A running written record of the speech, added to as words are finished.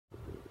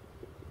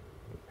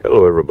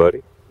Hello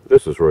everybody,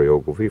 this is Ray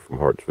Ogilvie from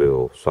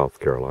Hartsville, South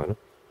Carolina.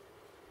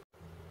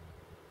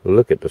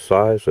 Look at the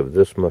size of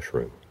this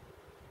mushroom.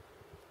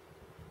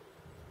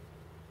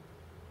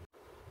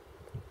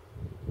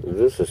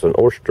 This is an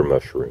oyster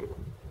mushroom.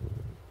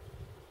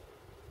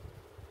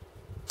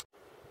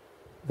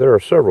 There are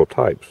several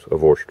types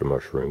of oyster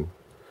mushroom.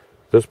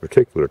 This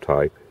particular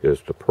type is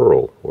the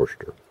pearl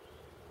oyster.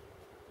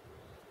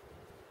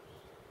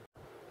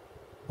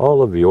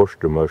 All of the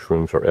oyster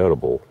mushrooms are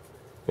edible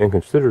and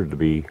considered to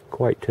be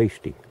quite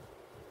tasty.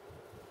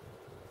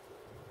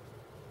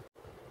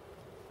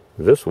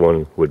 This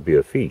one would be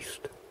a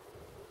feast.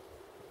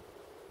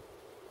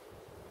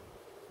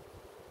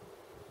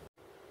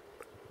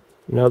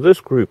 Now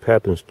this group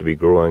happens to be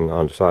growing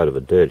on the side of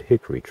a dead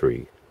hickory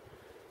tree,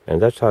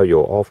 and that's how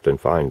you'll often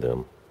find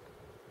them.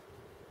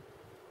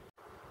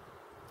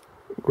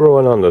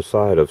 Growing on the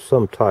side of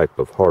some type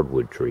of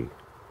hardwood tree.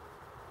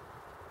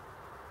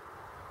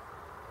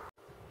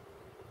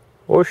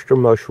 Oyster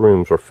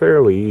mushrooms are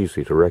fairly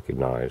easy to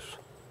recognize.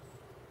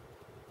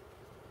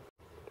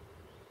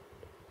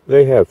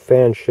 They have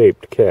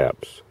fan-shaped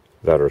caps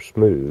that are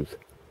smooth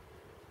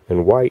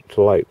and white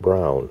to light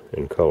brown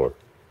in color.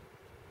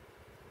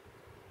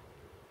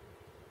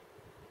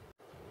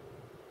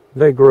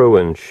 They grow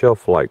in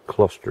shelf-like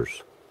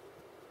clusters.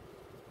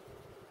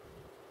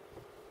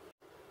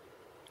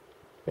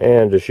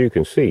 And as you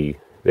can see,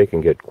 they can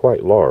get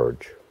quite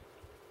large.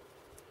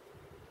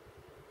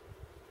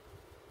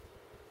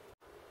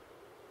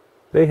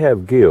 They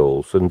have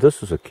gills, and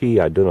this is a key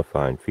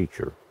identifying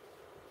feature.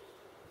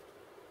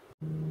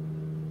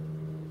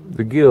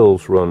 The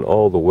gills run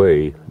all the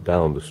way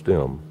down the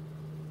stem.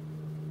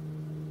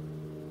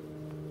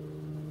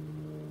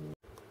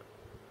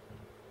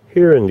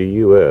 Here in the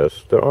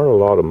U.S., there aren't a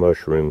lot of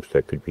mushrooms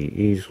that could be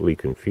easily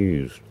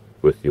confused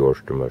with the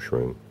oyster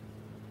mushroom.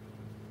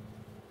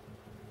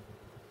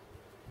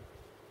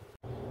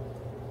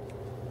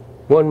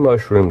 One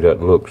mushroom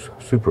that looks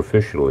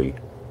superficially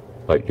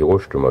like the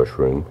oyster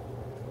mushroom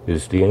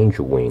is the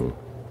angel wing.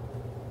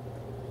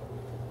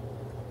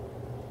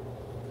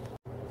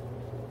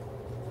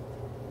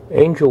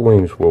 Angel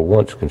wings were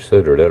once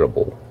considered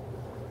edible,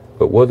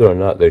 but whether or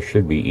not they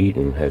should be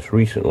eaten has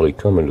recently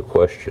come into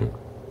question.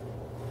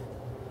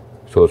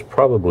 So it's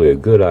probably a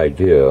good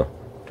idea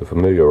to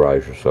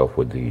familiarize yourself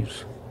with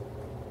these.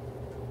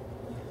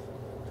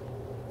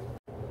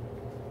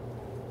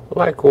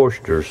 Like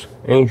oysters,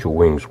 angel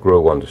wings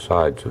grow on the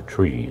sides of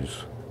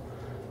trees,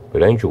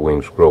 but angel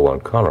wings grow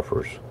on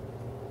conifers.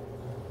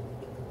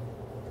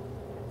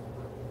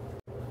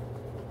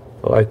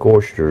 Like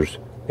oysters,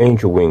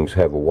 angel wings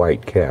have a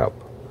white cap,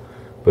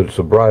 but it's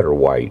a brighter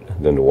white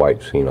than the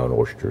white seen on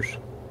oysters.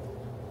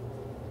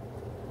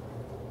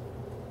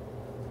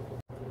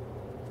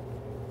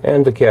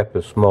 And the cap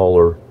is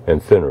smaller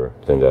and thinner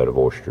than that of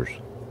oysters.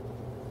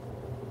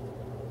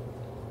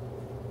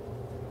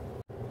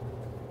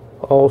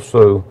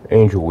 Also,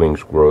 angel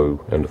wings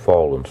grow in the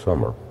fall and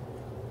summer.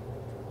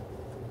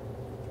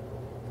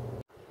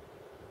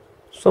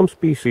 Some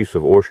species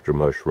of oyster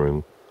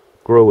mushroom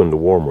grow in the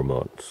warmer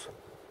months.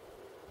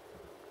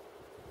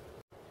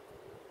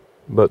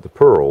 But the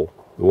pearl,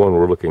 the one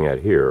we're looking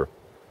at here,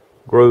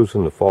 grows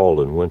in the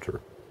fall and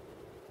winter.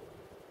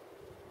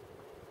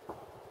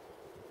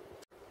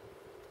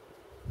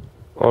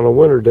 On a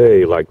winter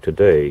day like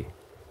today,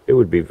 it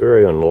would be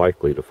very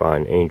unlikely to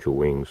find angel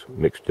wings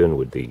mixed in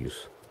with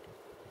these.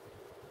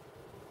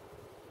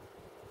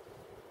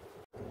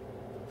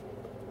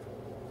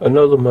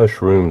 Another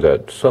mushroom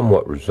that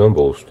somewhat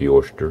resembles the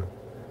oyster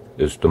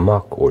is the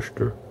mock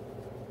oyster.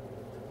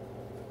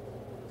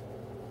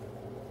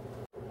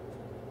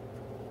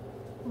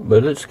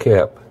 But its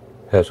cap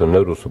has a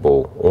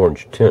noticeable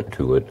orange tint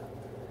to it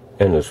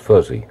and is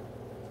fuzzy.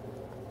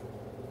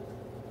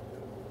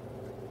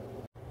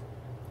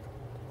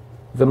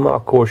 The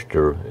mock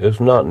oyster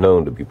is not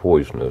known to be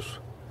poisonous.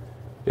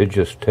 It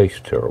just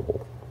tastes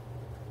terrible.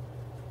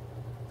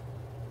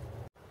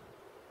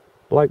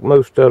 Like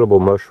most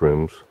edible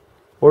mushrooms,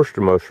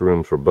 oyster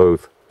mushrooms are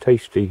both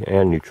tasty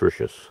and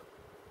nutritious.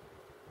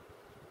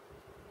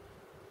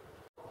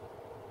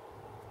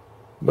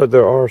 But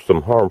there are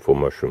some harmful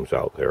mushrooms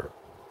out there,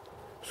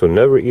 so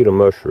never eat a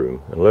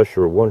mushroom unless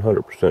you're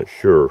 100%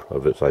 sure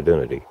of its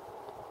identity.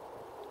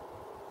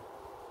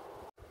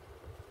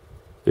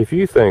 If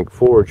you think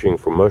foraging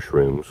for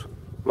mushrooms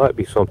might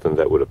be something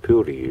that would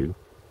appeal to you,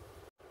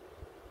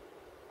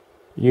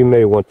 you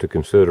may want to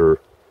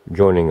consider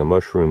joining a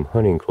mushroom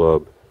hunting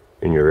club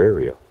in your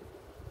area.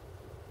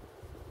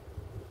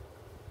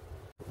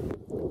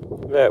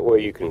 That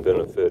way you can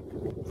benefit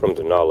from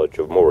the knowledge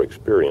of more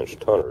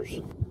experienced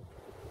hunters.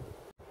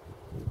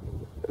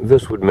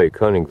 This would make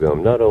hunting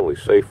them not only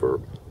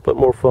safer, but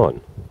more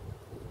fun.